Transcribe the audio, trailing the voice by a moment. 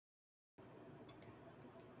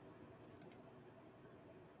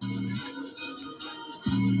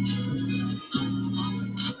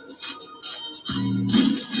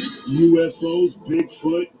UFOs,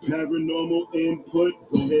 Bigfoot, paranormal input.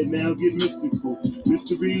 Go ahead now, get mystical.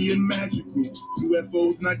 Mystery and magical.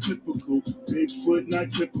 UFOs not typical. Bigfoot not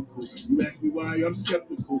typical. You ask me why I'm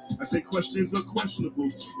skeptical. I say questions are questionable.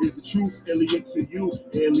 Is the truth alien to you?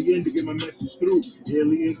 Alien to get my message through.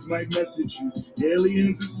 Aliens might message you.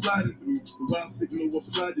 Aliens is sliding through. The wild signal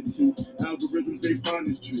applied it to. Algorithms they find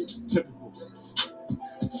is true. Typical.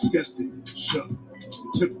 Skeptic. Show.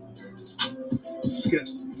 Typical.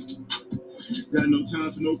 Skeptic. Got no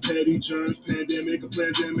time for no petty germs, pandemic, a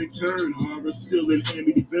pandemic turn. Horror still in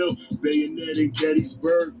Amityville, Bayonet in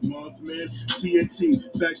Gettysburg, Mothman, TNT,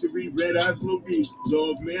 Factory, Red Eyes, Glow Beat,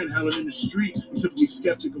 Dog Man howling in the street. I'm typically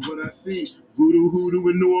skeptic of what I see. Voodoo Hoodoo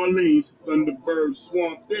in New Orleans, Thunderbird,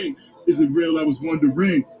 Swamp Thing. Is it real? I was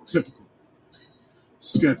wondering. Typical.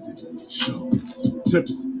 Skeptic. Show.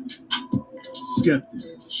 Typical.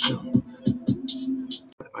 Skeptic. Show.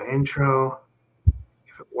 My intro,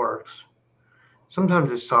 if it works. Sometimes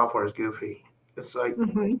this software is goofy. It's like,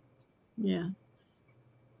 yeah.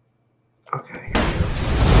 Okay.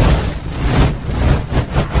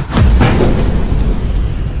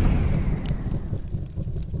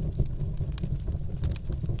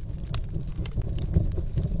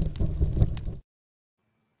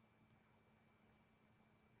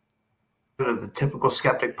 The Typical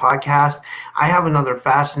Skeptic podcast. I have another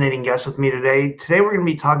fascinating guest with me today. Today we're going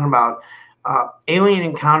to be talking about alien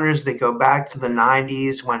encounters that go back to the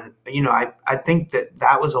 90s when, I think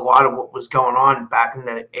that was a lot of what was going on back in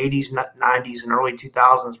the 80s, 90s, and early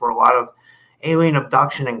 2000s were a lot of alien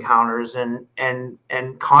abduction encounters and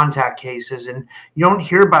contact cases. And you don't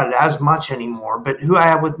hear about it as much anymore. But who I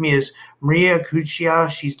have with me is Maria Cuccia.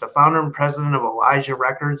 She's the founder and president of Elijah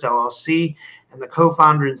Records, LLC, and the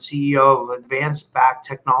co-founder and CEO of Advanced Back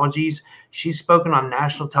Technologies. She's spoken on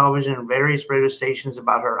national television and various radio stations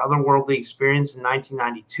about her otherworldly experience in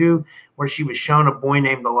 1992, where she was shown a boy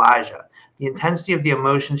named Elijah. The intensity of the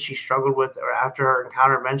emotions she struggled with after her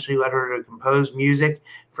encounter eventually led her to compose music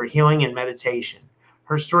for healing and meditation.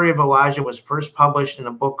 Her story of Elijah was first published in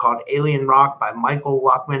a book called Alien Rock by Michael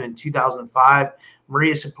Luckman in 2005.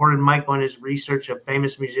 Maria supported Michael in his research of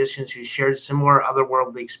famous musicians who shared similar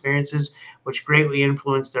otherworldly experiences, which greatly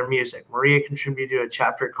influenced their music. Maria contributed to a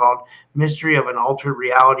chapter called Mystery of an Altered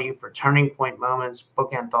Reality for Turning Point Moments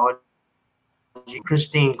book anthology.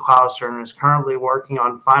 Christine Klauser, and is currently working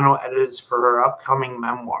on final edits for her upcoming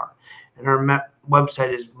memoir. And her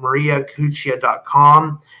website is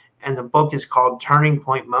mariacuccia.com, and the book is called Turning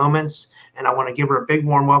Point Moments. And I want to give her a big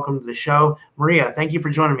warm welcome to the show. Maria, thank you for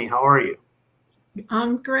joining me. How are you?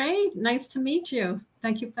 I'm great. Nice to meet you.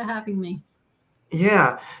 Thank you for having me.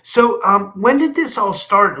 Yeah. So when did this all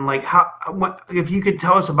start? And if you could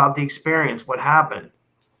tell us about the experience, what happened?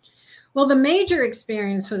 Well, the major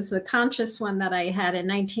experience was the conscious one that I had in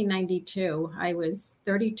 1992. I was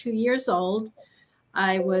 32 years old.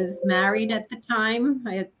 I was married at the time.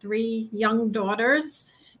 I had 3 young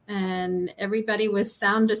daughters, and everybody was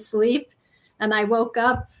sound asleep. And I woke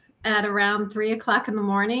up at around 3 o'clock in the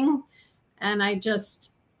morning. And I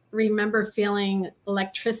just remember feeling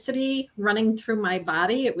electricity running through my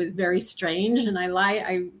body. It was very strange. And I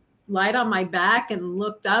lied on my back and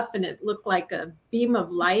looked up, and it looked like a beam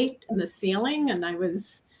of light in the ceiling. And I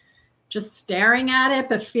was just staring at it,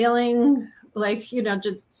 but feeling like,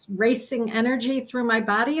 just racing energy through my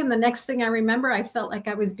body. And the next thing I remember, I felt like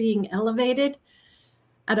I was being elevated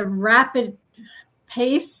at a rapid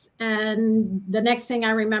pace. And the next thing I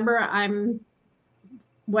remember, I'm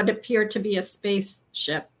what appeared to be a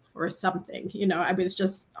spaceship or something. I was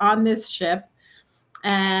just on this ship,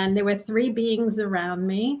 and there were 3 beings around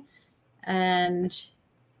me. And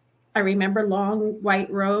I remember long white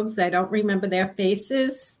robes. I don't remember their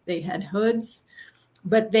faces. They had hoods,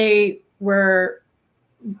 but they were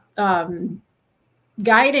guiding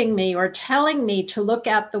me or telling me to look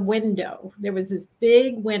out the window. There was this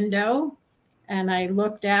big window, and I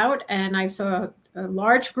looked out, and I saw a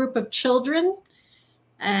large group of children.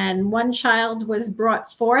 And one child was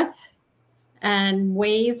brought forth and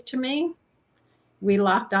waved to me. We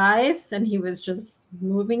locked eyes, and he was just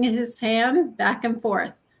moving his hand back and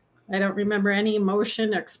forth. I don't remember any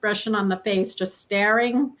emotion, expression on the face, just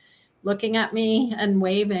staring, looking at me and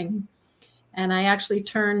waving. And I actually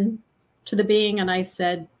turned to the being and I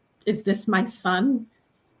said, "Is this my son?"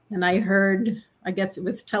 And I heard, I guess it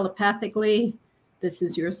was telepathically, "This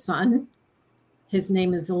is your son. His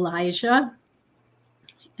name is Elijah.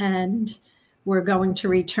 And we're going to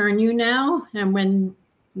return you now. And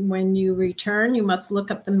when you return, you must look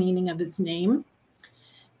up the meaning of his name."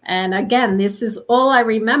 And again, this is all I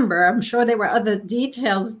remember. I'm sure there were other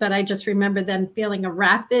details, but I just remember then feeling a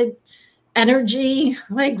rapid energy,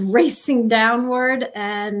 like racing downward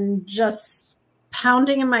and just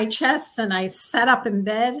pounding in my chest. And I sat up in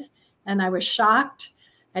bed and I was shocked.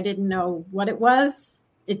 I didn't know what it was.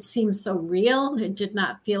 It seemed so real. It did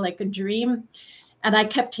not feel like a dream. And I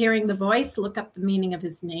kept hearing the voice, look up the meaning of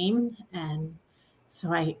his name. And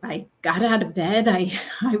so I got out of bed. I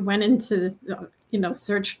went into,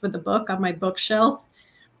 searched for the book on my bookshelf.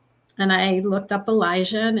 And I looked up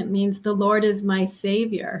Elijah, and it means the Lord is my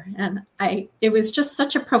savior. And it was just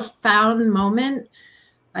such a profound moment.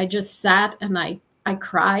 I just sat and I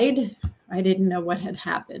cried. I didn't know what had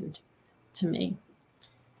happened to me.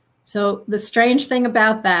 So the strange thing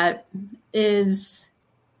about that is,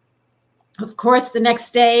 of course, the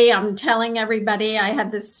next day I'm telling everybody I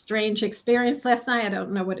had this strange experience last night. I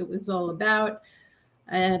don't know what it was all about.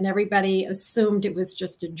 And everybody assumed it was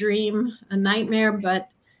just a dream, a nightmare. But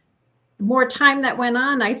the more time that went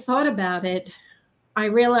on, I thought about it. I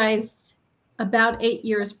realized about 8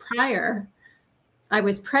 years prior, I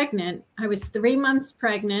was pregnant. I was 3 months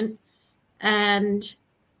pregnant. And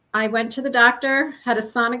I went to the doctor, had a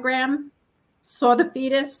sonogram, saw the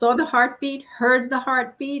fetus, saw the heartbeat, heard the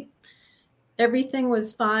heartbeat. Everything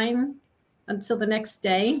was fine until the next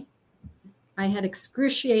day. I had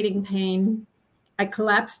excruciating pain. I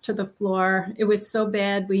collapsed to the floor. It was so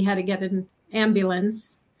bad, we had to get an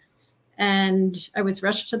ambulance. And I was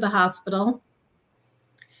rushed to the hospital.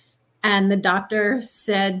 And the doctor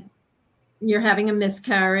said, "You're having a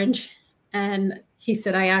miscarriage." And he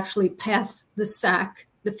said, I actually passed the sac,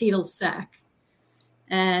 the fetal sac.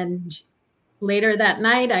 And later that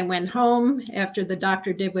night, I went home after the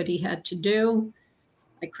doctor did what he had to do.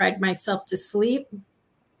 I cried myself to sleep.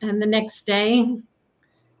 And the next day,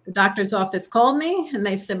 the doctor's office called me and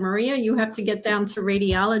they said, "Maria, you have to get down to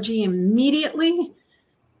radiology immediately."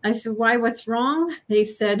 I said, "Why? What's wrong?" They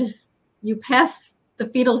said, "You passed the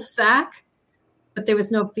fetal sac, but there was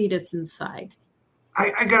no fetus inside."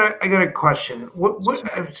 I got a question.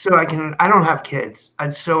 What? So I don't have kids,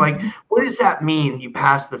 and so what does that mean? You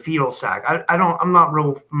pass the fetal sac? I'm not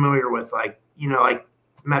real familiar with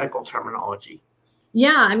medical terminology.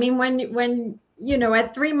 Yeah, I mean, when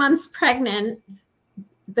at 3 months pregnant,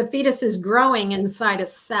 the fetus is growing inside a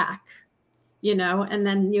sac, and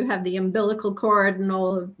then you have the umbilical cord and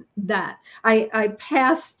all of that. I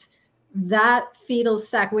passed that fetal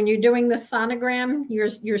sac. When you're doing the sonogram,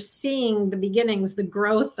 you're seeing the beginnings, the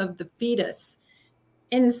growth of the fetus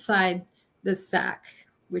inside the sac,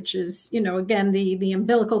 which is, again, the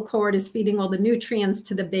umbilical cord is feeding all the nutrients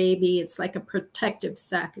to the baby. It's like a protective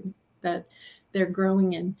sac that they're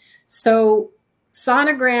growing in. So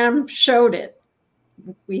sonogram showed it.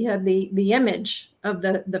 We had the image of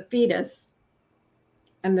the fetus,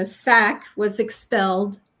 and the sac was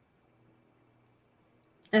expelled.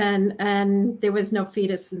 And there was no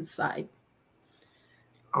fetus inside.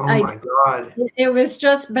 Oh my God. It was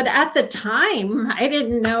just, but at the time, I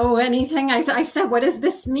didn't know anything. I said, "What does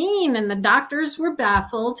this mean?" And the doctors were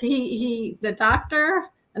baffled. The doctor,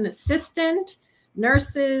 an assistant,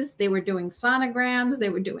 nurses, they were doing sonograms. They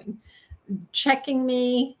were checking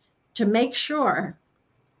me to make sure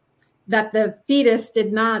that the fetus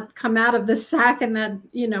did not come out of the sac and that,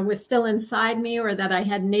 was still inside me, or that I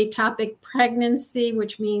had an ectopic pregnancy,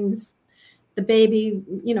 which means the baby,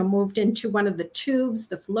 moved into one of the tubes,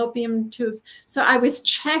 the fallopian tubes. So I was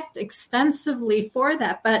checked extensively for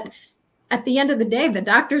that. But at the end of the day, the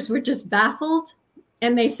doctors were just baffled.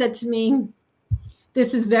 And they said to me,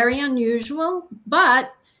 "This is very unusual,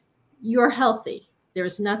 but you're healthy.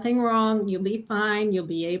 There's nothing wrong. You'll be fine. You'll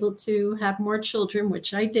be able to have more children,"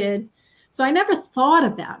 which I did. So I never thought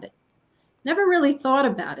about it. Never really thought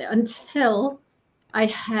about it until I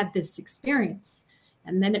had this experience.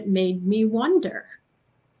 And then it made me wonder.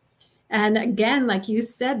 And again, like you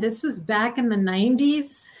said, this was back in the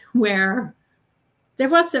 90s where there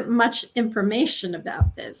wasn't much information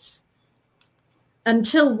about this.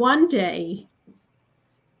 Until one day,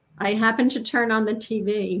 I happened to turn on the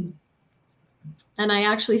TV and I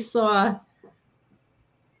actually saw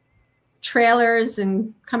trailers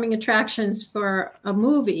and coming attractions for a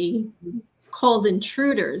movie called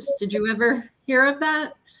Intruders. Did you ever hear of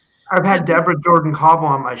that? I've had Deborah Jordan Cobble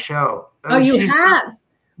on my show. Oh, you have?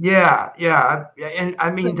 Yeah. And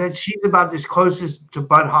I mean, that she's about as closest to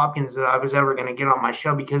Bud Hopkins that I was ever going to get on my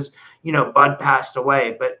show because, Bud passed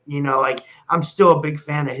away. But, I'm still a big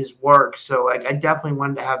fan of his work. So, I definitely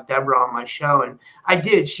wanted to have Deborah on my show. And I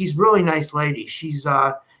did. She's a really nice lady. She's,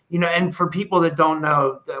 and for people that don't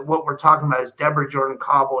know, what we're talking about is Deborah Jordan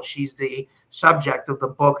Cobble. She's the subject of the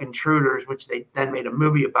book Intruders, which they then made a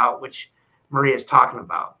movie about, which Maria's talking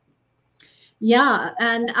about. Yeah,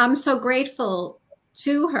 and I'm so grateful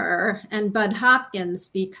to her and Bud Hopkins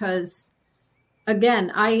because,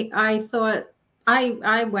 again, I thought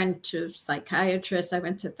I went to psychiatrists, I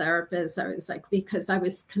went to therapists. I was like, because I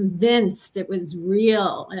was convinced it was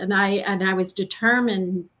real, and I was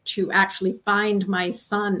determined to actually find my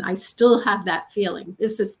son. I still have that feeling.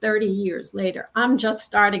 This is 30 years later. I'm just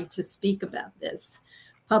starting to speak about this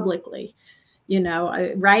publicly.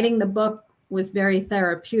 Writing the book was very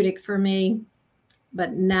therapeutic for me,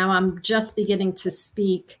 but now I'm just beginning to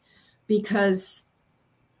speak because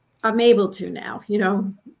I'm able to now. You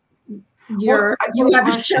have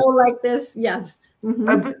a show like this. Yes.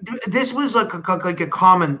 Mm-hmm. This was like a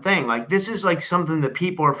common thing. Like, this is like something that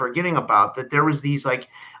people are forgetting about, that there was these, like,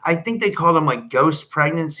 I think they called them like ghost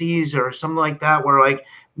pregnancies or something like that, where like,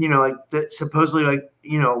 like that supposedly, like,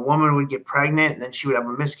 a woman would get pregnant and then she would have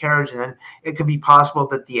a miscarriage, and then it could be possible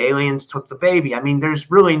that the aliens took the baby. I mean, there's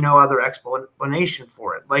really no other explanation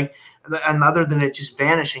for it. Like, and other than it just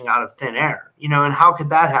vanishing out of thin air, and how could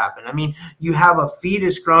that happen? I mean, you have a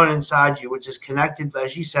fetus growing inside you, which is connected,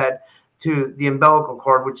 as you said, to the umbilical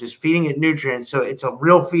cord, which is feeding it nutrients. So it's a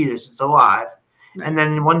real fetus, it's alive. Right. And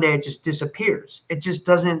then one day it just disappears. It just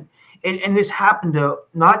doesn't. And this happened to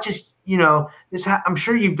not just, I'm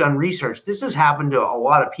sure you've done research. This has happened to a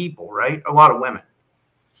lot of people, right? A lot of women.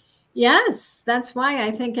 Yes, that's why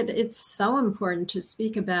I think it's so important to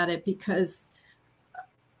speak about it, because,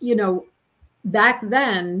 back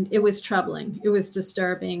then it was troubling. It was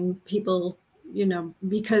disturbing. People,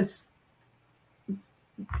 because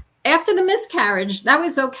after the miscarriage, that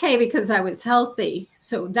was okay because I was healthy.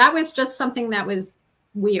 So that was just something that was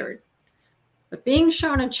weird. But being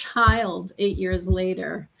shown a child 8 years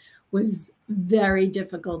later was very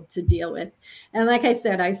difficult to deal with. And like I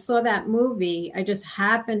said, I saw that movie. I just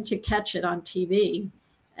happened to catch it on TV.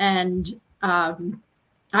 And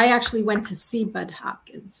I actually went to see Bud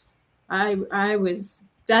Hopkins. I was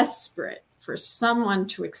desperate for someone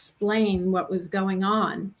to explain what was going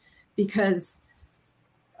on, because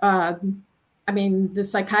the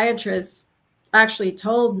psychiatrist actually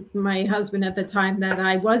told my husband at the time that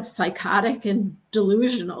I was psychotic and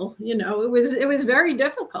delusional. It was very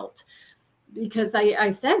difficult, because I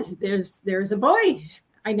said, there's a boy.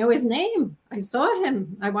 I know his name. I saw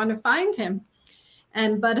him. I want to find him.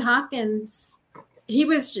 And Bud Hopkins, he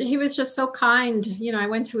was just so kind. I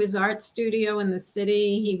went to his art studio in the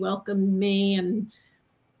city. He welcomed me and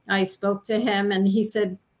I spoke to him, and he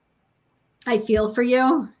said, I feel for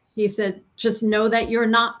you. He said, just know that you're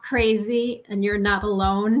not crazy and you're not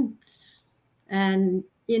alone. And,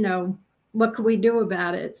 what could we do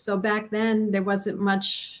about it? So back then there wasn't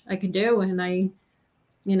much I could do. And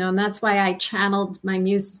and that's why I channeled my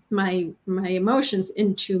emotions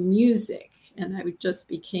into music. And I just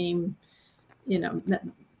became,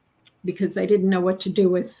 because I didn't know what to do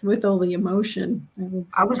with all the emotion.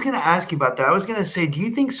 I was going to ask you about that. I was going to say, do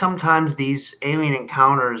you think sometimes these alien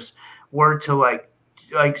encounters were to like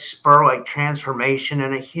spur like transformation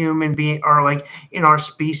in a human being, or like in our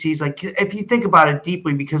species? Like, if you think about it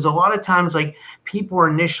deeply, because a lot of times like people are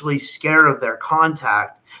initially scared of their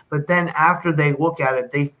contact, but then after they look at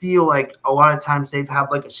it, they feel like a lot of times they've had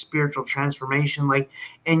like a spiritual transformation. Like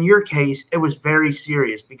in your case, it was very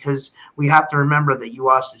serious, because we have to remember that you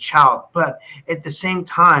lost a child, but at the same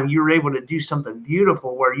time you were able to do something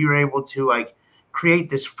beautiful, where you were able to like create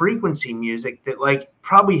this frequency music that like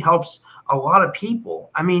probably helps a lot of people.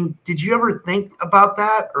 I mean, did you ever think about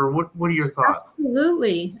that, or what are your thoughts?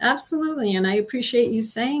 Absolutely. And I appreciate you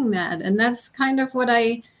saying that. And that's kind of what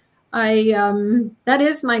that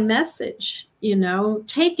is my message,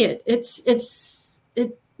 take it.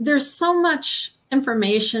 There's so much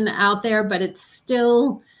information out there, but it's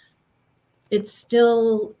still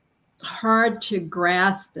hard to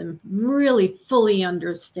grasp and really fully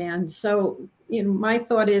understand. So, my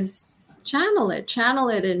thought is, channel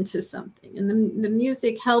it into something. And the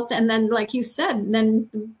music helped. And then, like you said, then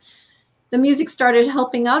the music started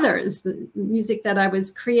helping others, the music that I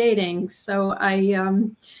was creating. So I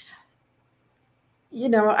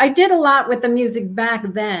did a lot with the music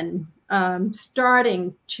back then,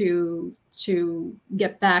 starting to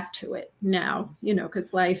get back to it now,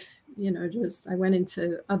 because life, I went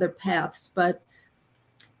into other paths, but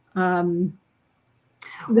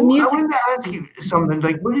the music. I wanted to ask you something.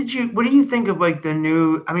 Like, what do you think of like the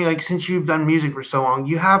new? I mean, like, since you've done music for so long,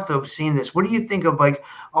 you have to have seen this. What do you think of like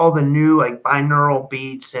all the new like binaural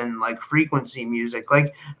beats and like frequency music?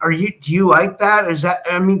 Like, do you like that? Is that,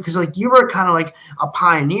 I mean, because like you were kind of like a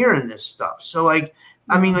pioneer in this stuff. So like,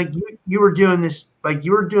 I mean, like you were doing this, like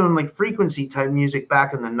you were doing like frequency type music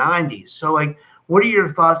back in the 90s. So like, what are your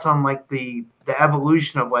thoughts on like the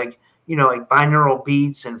evolution of like, like binaural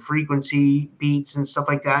beats and frequency beats and stuff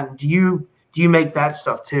like that. And do you make that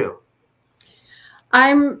stuff too?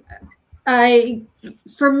 For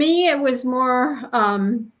me, it was more,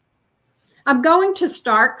 I'm going to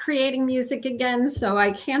start creating music again, so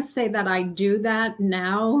I can't say that I do that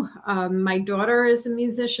now. My daughter is a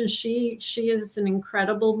musician. She is an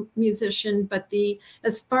incredible musician, but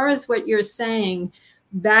as far as what you're saying,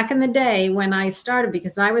 back in the day when I started,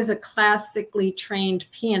 because I was a classically trained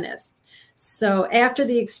pianist. So after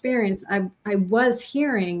the experience, I was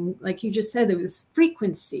hearing, like you just said, there was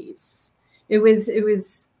frequencies. It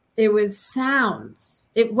was sounds.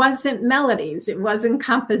 It wasn't melodies. It wasn't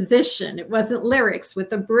composition. It wasn't lyrics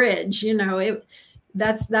with a bridge.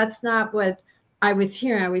 That's not what I was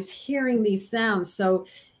hearing. I was hearing these sounds. So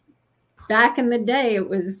back in the day, it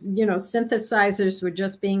was, synthesizers were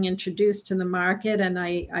just being introduced to the market, and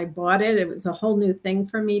I bought it. It was a whole new thing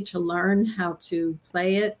for me to learn how to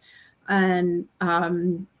play it. And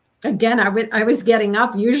again, I was getting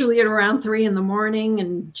up usually at around 3 a.m,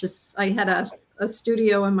 and I had a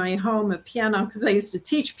studio in my home, a piano, because I used to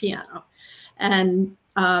teach piano. And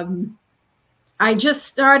I just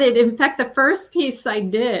started. In fact, the first piece I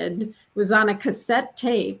did was on a cassette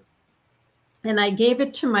tape, and I gave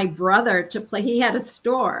it to my brother to play. He had a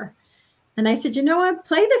store. And I said,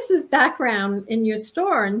 play this as background in your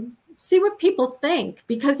store and see what people think,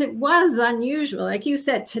 because it was unusual. Like you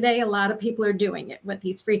said, today, a lot of people are doing it with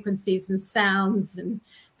these frequencies and sounds and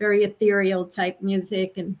very ethereal type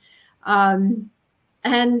music. And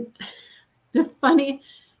the funny,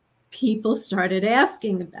 people started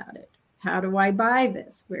asking about it. How do I buy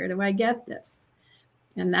this? Where do I get this?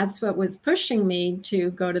 And that's what was pushing me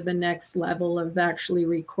to go to the next level of actually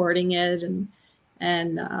recording it and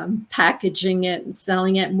packaging it and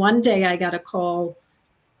selling it. And one day I got a call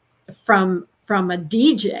from a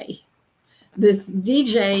DJ, this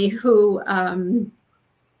DJ who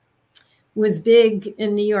was big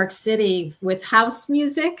in New York City with house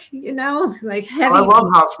music, like heavy. I love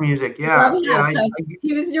house music. Yeah. So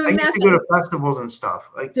he was doing that. I used to go to festivals and stuff.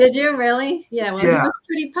 Did you really? Yeah. Well, he was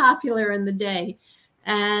pretty popular in the day.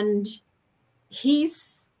 And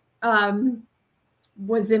he's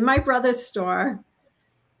was in my brother's store,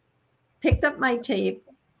 picked up my tape,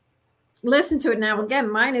 listened to it. Now,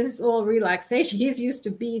 again, mine is all relaxation. He's used to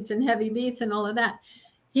beats and heavy beats and all of that.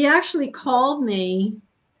 He actually called me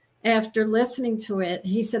after listening to it.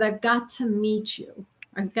 He said, I've got to meet you.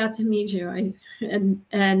 I've got to meet you. It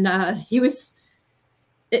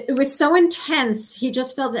was so intense. He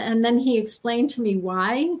just felt it. And then he explained to me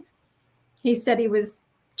why. He said he was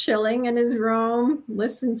chilling in his room,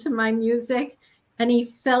 listened to my music, and he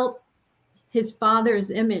felt his father's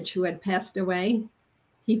image, who had passed away.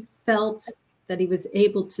 He felt that he was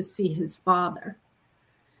able to see his father.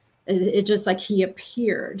 It just like he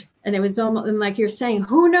appeared. And it was almost, and like you're saying,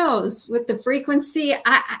 who knows with the frequency?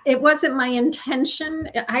 It wasn't my intention.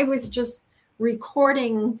 I was just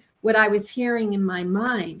recording what I was hearing in my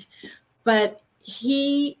mind. But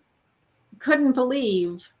he couldn't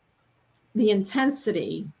believe the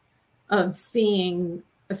intensity of seeing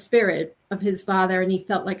a spirit of his father, and he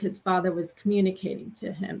felt like his father was communicating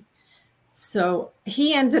to him. So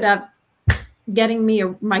he ended up getting me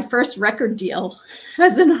my first record deal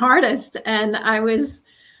as an artist, and I was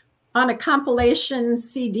on a compilation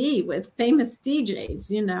CD with famous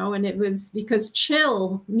DJs, and it was because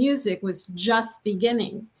chill music was just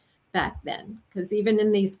beginning back then, because even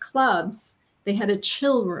in these clubs, they had a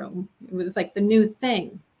chill room. It was like the new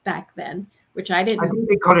thing back then, which I didn't. I think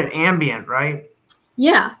they called it ambient, right?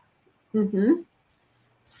 Yeah. Mm-hmm.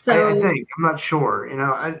 So I think, I'm not sure,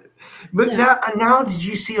 but now did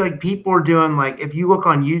you see like people are doing, like, if you look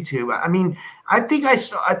on YouTube, I mean, I think I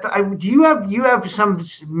saw, you have some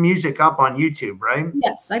music up on YouTube, right?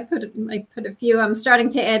 Yes, I put a few. I'm starting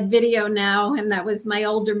to add video now, and that was my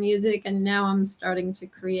older music, and now I'm starting to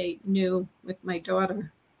create new with my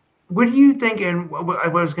daughter. What do you think? And I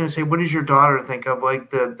was going to say, what does your daughter think of, like,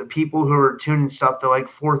 the people who are tuning stuff to like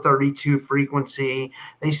 432 frequency?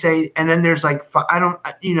 They say, and then there's like,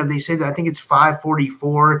 they say that I think it's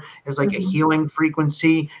 544 is like a healing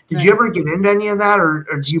frequency. Did you ever get into any of that, or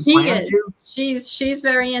do you plan to? She's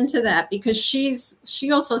very into that, because she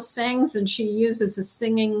also sings, and she uses a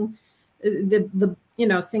singing,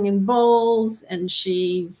 singing bowls, and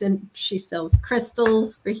she sells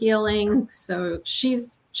crystals for healing. So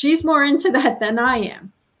she's more into that than I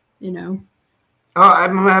am, Oh,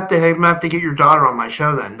 I'm gonna have to get your daughter on my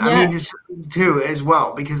show then. Yes. I mean, just too as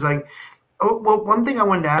well, because like Oh, well, one thing I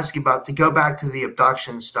wanted to ask you about, to go back to the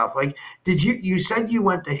abduction stuff, like, you said you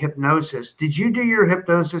went to hypnosis. Did you do your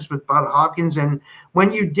hypnosis with Bud Hopkins? And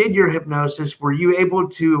when you did your hypnosis, were you able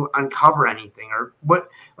to uncover anything, or what,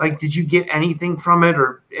 like, did you get anything from it?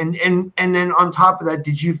 Or, and then on top of that,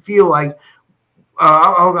 did you feel like,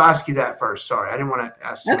 I'll ask you that first. Sorry, I didn't want to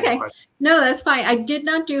ask too many questions. No, that's fine. I did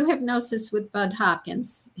not do hypnosis with Bud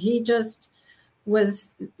Hopkins. He just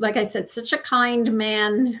was, like I said, such a kind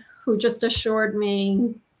man who just assured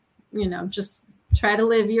me, just try to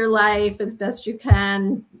live your life as best you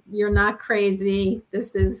can. You're not crazy.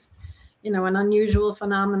 This is, an unusual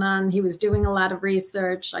phenomenon. He was doing a lot of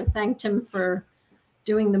research. I thanked him for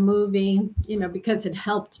doing the movie, because it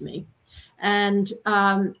helped me. And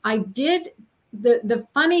I did. The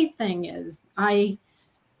funny thing is, I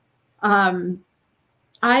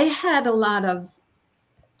had a lot of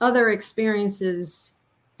other experiences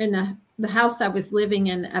in the house I was living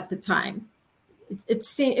in at the time.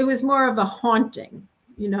 It was more of a haunting.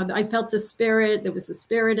 I felt a spirit. There was a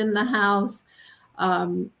spirit in the house,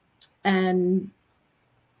 and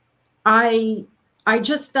I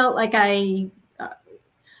just felt like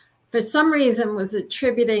for some reason, was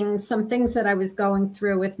attributing some things that I was going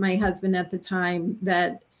through with my husband at the time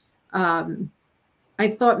that I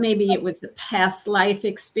thought maybe it was a past life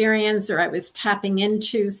experience, or I was tapping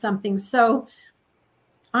into something. So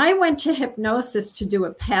I went to hypnosis to do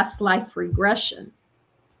a past life regression.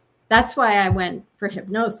 That's why I went for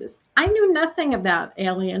hypnosis. I knew nothing about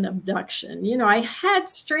alien abduction. I had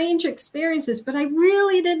strange experiences, but I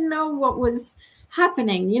really didn't know what was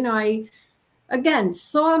happening. I, again,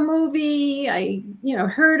 saw a movie, I,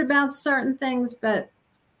 heard about certain things, but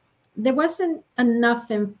there wasn't enough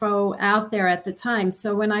info out there at the time.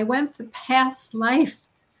 So when I went for past life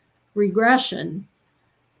regression,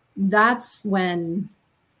 that's when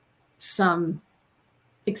some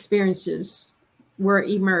experiences were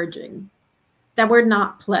emerging that were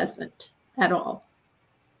not pleasant at all.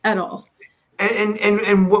 And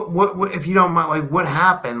what if you don't mind, like, what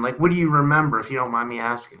happened? Like, what do you remember, if you don't mind me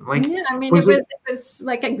asking? Like, yeah, I mean, it was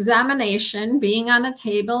like examination, being on a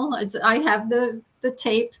table. I have the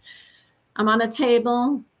tape. I'm on a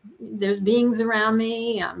table. There's beings around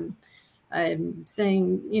me. I'm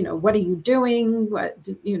saying, what are you doing?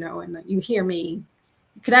 And you hear me.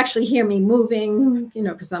 You could actually hear me moving,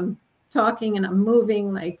 because I'm talking and I'm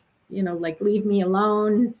moving, like leave me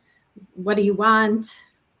alone. What do you want?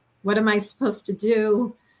 What am I supposed to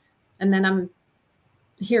do? And then I'm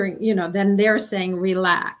hearing, then they're saying,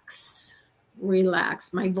 relax.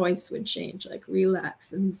 My voice would change, like,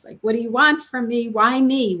 relax. And it's like, what do you want from me? Why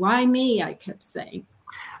me? Why me? I kept saying.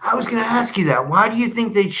 I was going to ask you that. Why do you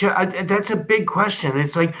think they that's a big question.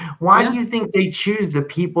 It's like, why do you think they choose the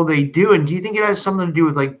people they do? And do you think it has something to do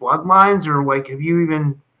with, like, bloodlines, or, like, have you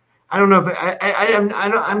even, I don't know if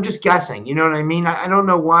I'm just guessing, you know what I mean? I don't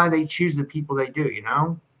know why they choose the people they do,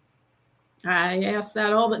 I ask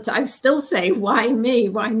that all the time. I still say, why me?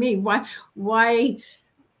 Why me?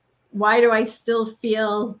 Why do I still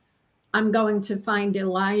feel I'm going to find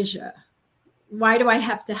Elijah? Why do I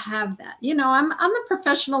have to have that? I'm a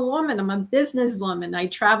professional woman. I'm a businesswoman. I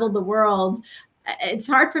travel the world. It's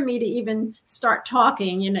hard for me to even start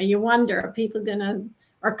talking. You wonder,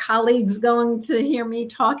 are colleagues going to hear me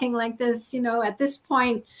talking like this? At this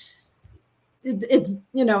point,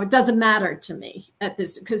 it doesn't matter to me at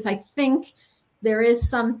this, because I think there is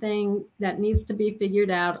something that needs to be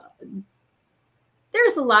figured out.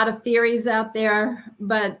 There's a lot of theories out there,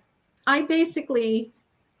 but I basically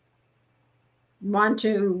want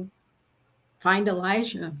to find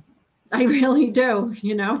Elijah. I really do.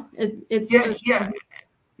 It's just.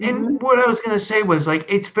 And what I was going to say was,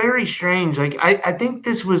 like, it's very strange. Like, I think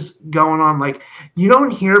this was going on. Like, you don't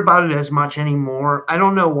hear about it as much anymore. I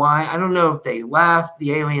don't know why. I don't know if they left,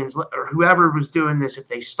 the aliens, or whoever was doing this, if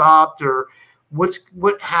they stopped, or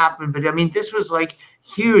what happened. But I mean, this was, like,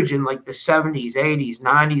 huge in, like, the 70s, 80s,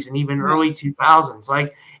 90s, and even early 2000s.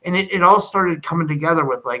 Like, and it all started coming together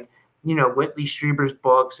with, like, Whitley Strieber's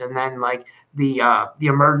books, and then, like, the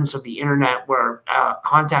emergence of the internet, where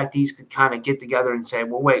contactees could kind of get together and say,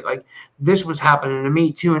 well, wait, like, this was happening to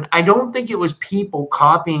me too. And I don't think it was people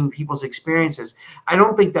copying people's experiences. I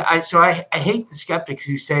don't think that I hate the skeptics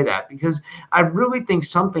who say that, because I really think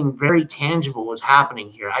something very tangible was happening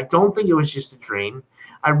here. I don't think it was just a dream.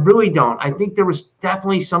 I really don't. I think there was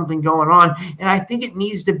definitely something going on, and I think it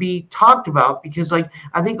needs to be talked about, because, like,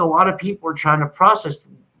 I think a lot of people are trying to process,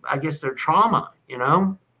 I guess, their trauma,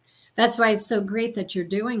 That's why it's so great that you're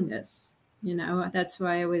doing this. That's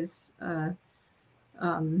why I was,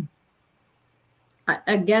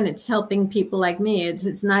 again, it's helping people like me.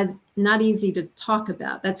 It's not easy to talk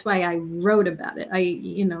about. That's why I wrote about it.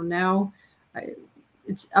 Now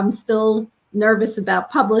I'm still nervous about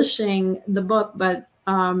publishing the book, but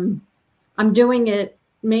I'm doing it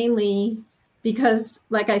mainly because,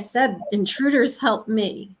 like I said, intruders help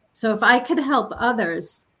me. So if I could help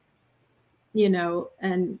others,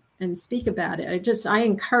 and speak about it, I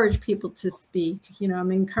encourage people to speak.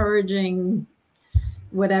 I'm encouraging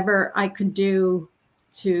whatever I could do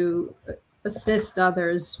to assist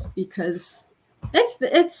others, because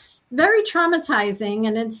it's very traumatizing,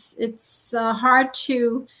 and it's hard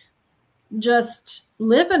to just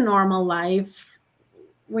live a normal life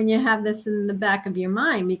when you have this in the back of your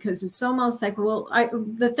mind, because it's almost like, well,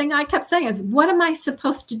 the thing I kept saying is, what am I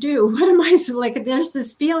supposed to do? What am I like? There's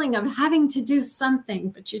this feeling of having to do something,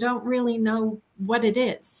 but you don't really know what it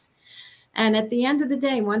is. And at the end of the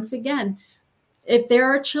day, once again, if there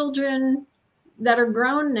are children that are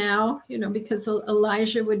grown now, because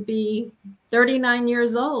Elijah would be 39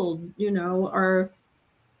 years old, or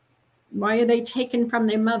why are they taken from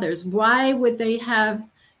their mothers? Why would they have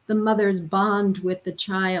the mother's bond with the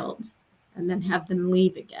child and then have them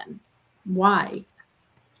leave again? Why?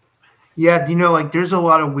 Yeah, like there's a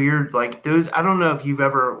lot of weird, like those. I don't know if you've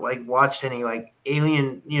ever like watched any like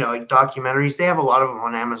alien, like documentaries. They have a lot of them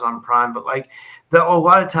on Amazon Prime, but like a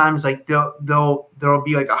lot of times like there'll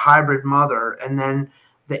be like a hybrid mother, and then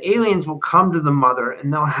the aliens will come to the mother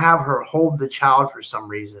and they'll have her hold the child for some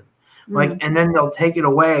reason. Like, and then they'll take it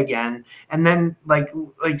away again, and then like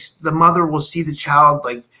the mother will see the child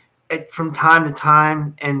like from time to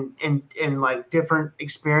time, and like different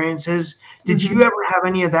experiences. Did you ever have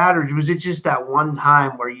any of that, or was it just that one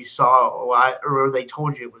time where you saw a lot, or they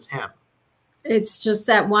told you it was him? It's just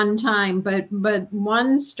that one time, but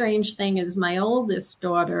one strange thing is my oldest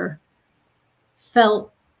daughter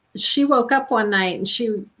she woke up one night and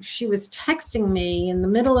she was texting me in the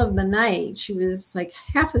middle of the night. She was like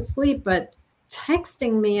half asleep, but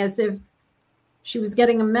texting me as if she was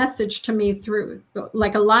getting a message to me through,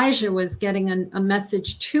 like Elijah was getting a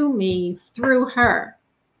message to me through her.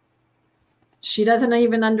 She doesn't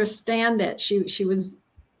even understand it. She was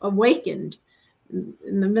awakened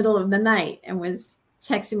in the middle of the night and was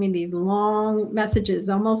texting me these long messages,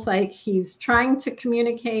 almost like he's trying to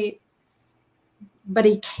communicate, but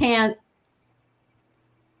he can't.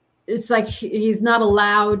 It's like he's not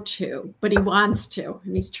allowed to, but he wants to,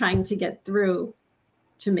 and he's trying to get through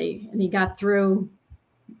to me, and he got through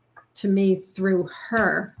to me through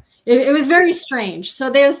her. It was very strange.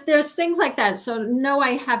 So there's things like that. So no,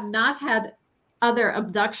 I have not had other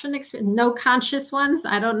abduction experience, no conscious ones.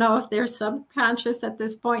 I don't know if they're subconscious at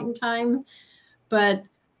this point in time, but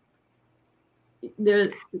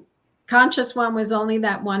the conscious one was only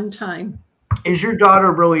that one time. Is your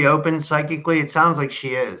daughter really open psychically? It sounds like she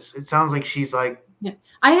is. It sounds like she's like. Yeah.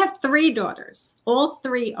 I have 3 daughters. All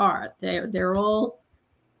 3 are. They're all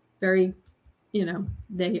very,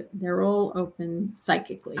 they're all open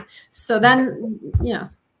psychically. So then,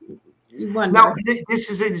 you wonder. Now,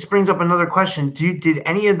 this brings up another question. Did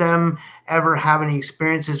any of them ever have any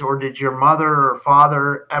experiences, or did your mother or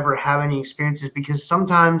father ever have any experiences? Because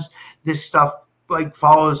sometimes this stuff like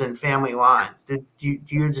follows in family lines.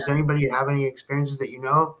 Does anybody have any experiences that you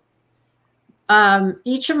know of?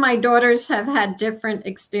 Each of my daughters have had different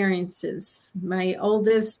experiences. My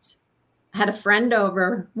oldest had a friend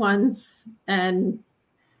over once, and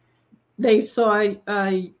they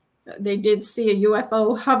did see a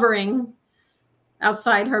UFO hovering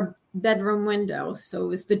outside her bedroom window. So it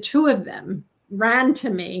was the 2 of them ran to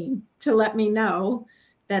me to let me know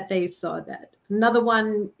that they saw that. Another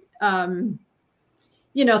one,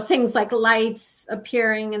 things like lights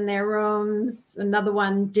appearing in their rooms. Another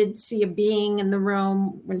one did see a being in the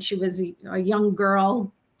room when she was a young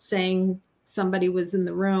girl, saying somebody was in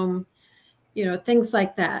the room. Things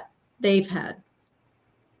like that they've had.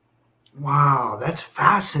 Wow, that's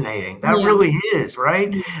fascinating. That really is,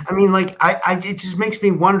 right? I mean, like, it just makes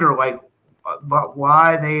me wonder, like, but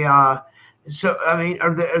why they. So, I mean,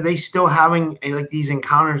 are they still having like these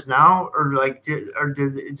encounters now, or like, did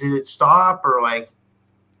it stop, or like?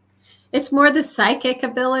 It's more the psychic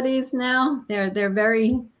abilities now. They're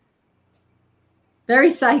very, very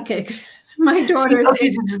psychic. My daughter.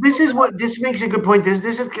 Okay, this makes a good point. This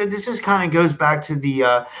is kind of goes back to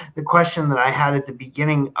the question that I had at the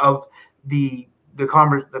beginning of the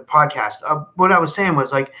podcast. What I was saying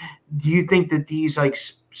was, like, do you think that these like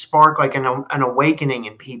spark like an awakening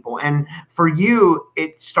in people? And for you,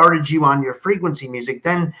 it started you on your frequency music.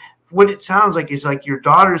 Then what it sounds like is like your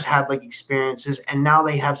daughters had like experiences, and now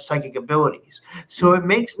they have psychic abilities. So it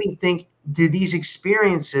makes me think: do these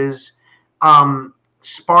experiences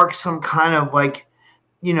spark some kind of like,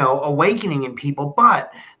 awakening in people.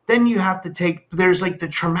 But then you have to there's like the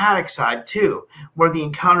traumatic side too, where the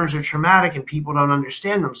encounters are traumatic and people don't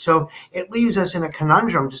understand them. So it leaves us in a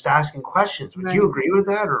conundrum just asking questions. Would you agree with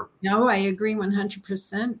that? Or no, I agree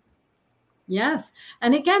 100%. Yes.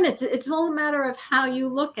 And again, it's all a matter of how you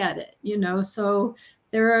look at it, so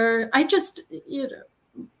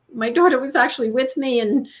my daughter was actually with me,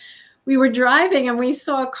 and we were driving and we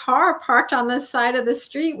saw a car parked on the side of the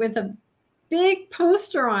street with a big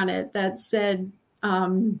poster on it that said, I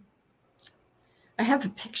have a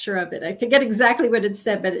picture of it. I forget exactly what it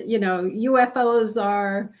said, but UFOs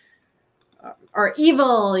are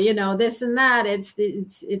evil, this and that. It's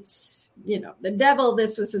the devil.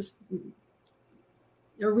 This was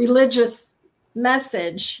a religious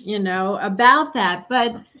message, about that.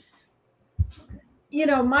 But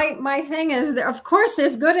my thing is that, of course,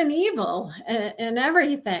 there's good and evil in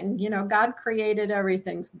everything. God created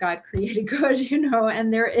everything. God created good,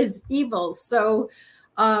 and there is evil. So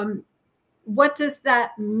what does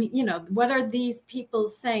that mean? What are these people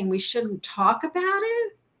saying? We shouldn't talk about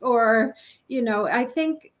it? Or, I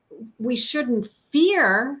think we shouldn't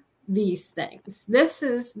fear these things. This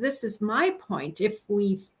is my point. If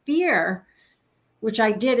we fear, which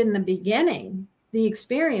I did in the beginning, the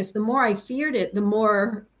experience, the more I feared it, the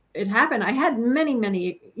more it happened. I had many,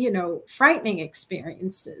 many, frightening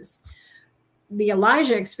experiences. The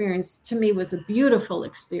Elijah experience to me was a beautiful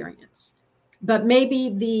experience, but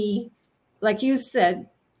maybe like you said,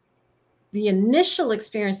 the initial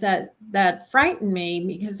experience that frightened me,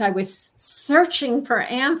 because I was searching for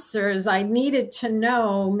answers. I needed to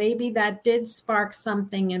know, maybe that did spark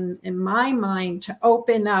something in my mind to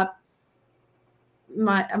open up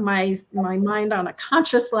my mind on a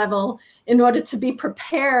conscious level in order to be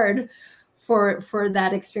prepared for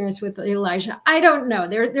that experience with Elijah. I don't know.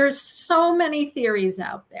 There's so many theories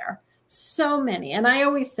out there, so many. And I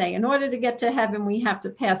always say, in order to get to heaven, we have to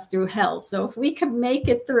pass through hell. So if we can make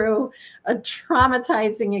it through a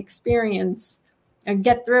traumatizing experience and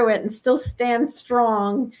get through it and still stand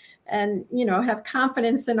strong and, have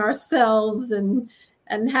confidence in ourselves and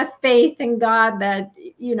have faith in God that,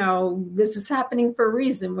 this is happening for a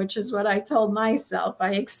reason, which is what I told myself.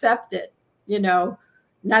 I accept it,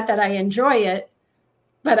 not that I enjoy it,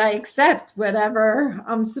 but I accept whatever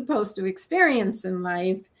I'm supposed to experience in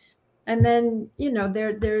life. And then,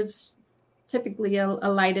 there's typically a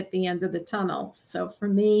light at the end of the tunnel. So for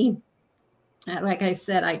me, like I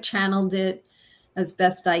said, I channeled it as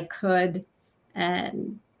best I could.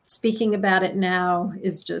 And speaking about it now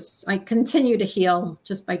is just, I continue to heal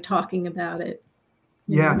just by talking about it.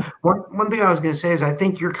 Yeah. One thing I was going to say is I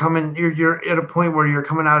think you're at a point where you're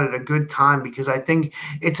coming out at a good time, because I think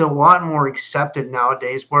it's a lot more accepted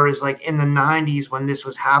nowadays. Whereas like in the 90s when this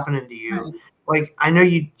was happening to you, right. Like I know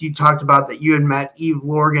you talked about that you had met Eve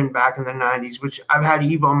Lorgan back in the 90s, which I've had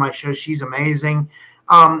Eve on my show. She's amazing.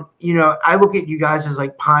 I look at you guys as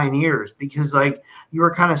like pioneers, because like you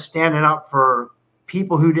were kind of standing up for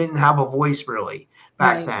people who didn't have a voice really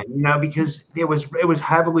back then, because it was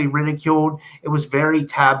heavily ridiculed. It was very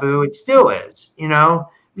taboo. It still is,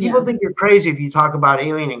 people think you're crazy if you talk about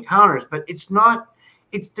alien encounters, but it's not.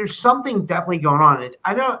 There's something definitely going on.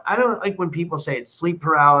 I don't like when people say it's sleep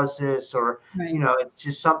paralysis or, right. It's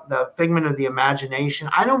just the figment of the imagination.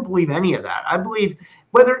 I don't believe any of that. I believe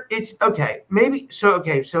whether it's okay, maybe. So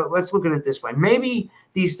let's look at it this way. Maybe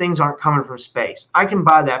these things aren't coming from space. I can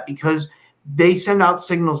buy that because they send out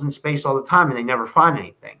signals in space all the time and they never find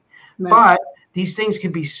anything. Right. But these things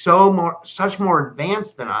could be such more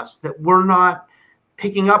advanced than us that we're not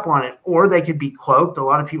picking up on it, or they could be cloaked. A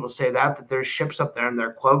lot of people say that there's ships up there and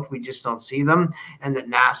they're cloaked. We just don't see them, and that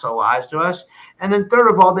NASA lies to us. And then third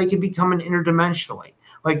of all, they could be coming interdimensionally,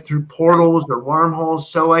 like through portals or wormholes.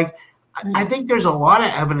 So like, I think there's a lot of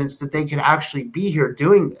evidence that they could actually be here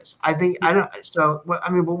doing this. What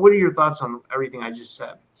are your thoughts on everything I just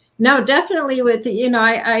said? No, definitely with,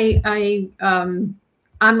 I'm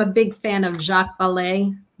a big fan of Jacques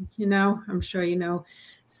Vallée, I'm sure you know.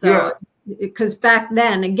 So, because back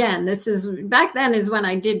then is when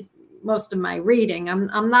I did most of my reading.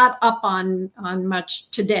 I'm not up on much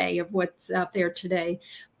today of what's out there today,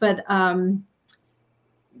 but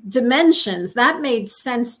dimensions, that made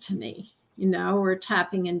sense to me. We're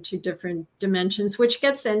tapping into different dimensions, which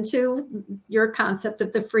gets into your concept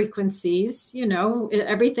of the frequencies.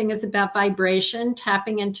 Everything is about vibration,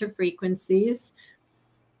 tapping into frequencies.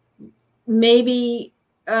 Maybe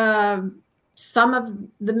some of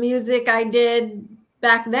the music I did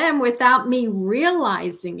back then without me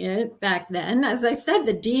realizing it back then. As I said,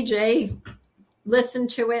 the DJ listened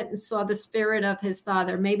to it and saw the spirit of his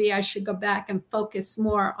father. Maybe I should go back and focus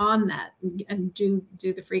more on that and do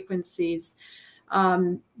the frequencies,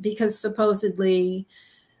 because supposedly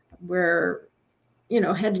we're,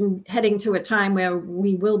 heading to a time where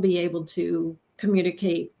we will be able to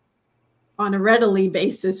communicate on a readily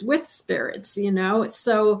basis with spirits,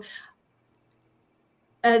 So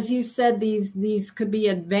as you said, these could be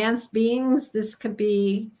advanced beings. This could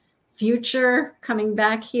be future coming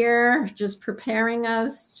back here, just preparing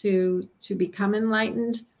us to become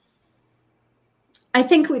enlightened. I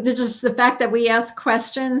think just the fact that we ask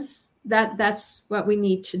questions, that's what we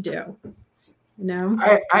need to do.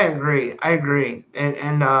 I agree.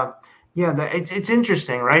 And yeah, it's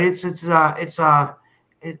interesting, right? I'm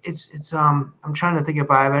trying to think if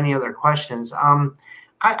I have any other questions.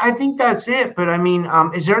 I think that's it. But I mean,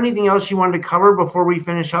 is there anything else you wanted to cover before we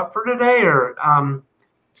finish up for today, or?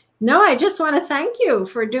 No, I just want to thank you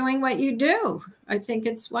for doing what you do. I think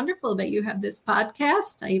it's wonderful that you have this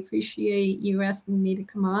podcast. I appreciate you asking me to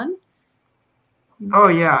come on. Oh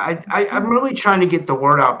yeah, I'm really trying to get the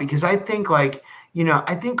word out, because I think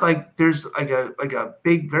there's like a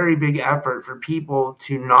very big effort for people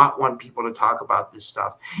to not want people to talk about this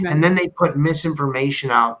stuff. Right. And then they put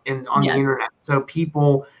misinformation out on the internet, so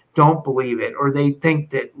people don't believe it, or they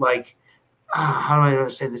think that how do I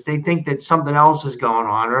say this? They think that something else is going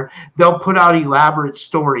on, or they'll put out elaborate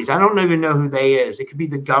stories. I don't even know who they is. It could be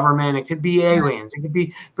the government. It could be aliens. It could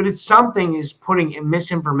be, but it's something is putting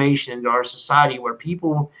misinformation into our society where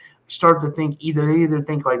people start to think they either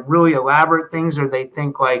think like really elaborate things, or they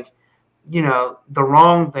think the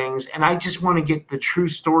wrong things. And I just want to get the true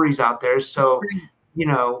stories out there, so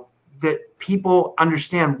that people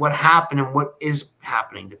understand what happened and what is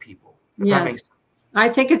happening to people. If that makes sense. I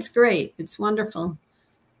think it's great. It's wonderful.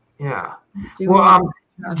 Yeah. Well,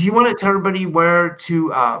 do you want to tell everybody where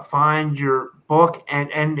to find your book and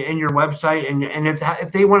your website, and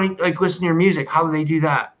if they want to listen to your music, how do they do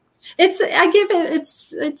that?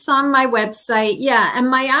 It's on my website. Yeah. And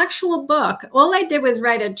my actual book, all I did was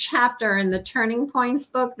write a chapter in the Turning Points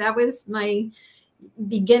book. That was my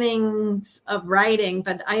beginnings of writing,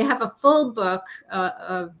 but I have a full book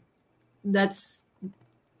that's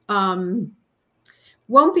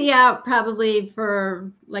won't be out probably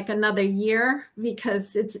for another year,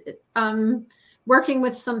 because it's working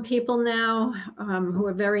with some people now who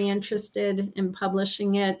are very interested in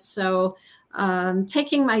publishing it. So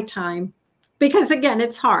taking my time, because again,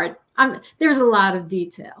 it's hard. There's a lot of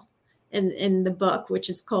detail in the book, which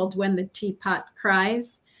is called When the Teapot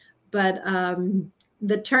Cries. But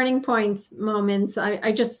the turning points moments,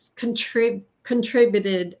 I just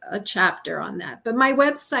contributed a chapter on that. But my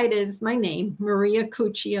website is my name,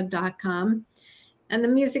 mariacuccia.com, and the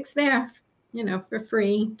music's there, for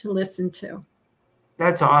free to listen to.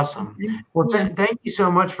 That's awesome. Well, thank you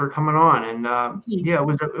so much for coming on. And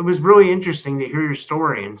it was really interesting to hear your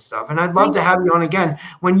story and stuff. And I'd love to have you on again.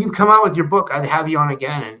 When you come out with your book, I'd have you on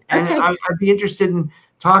again. And I'd be interested in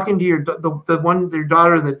talking to your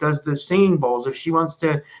daughter that does the singing bowls. If she wants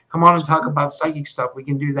to come on and talk about psychic stuff, we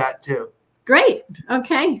can do that too. Great.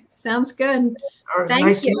 Okay. Sounds good. All right,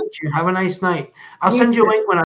 nice to meet you. Have a nice night. I'll send you a link when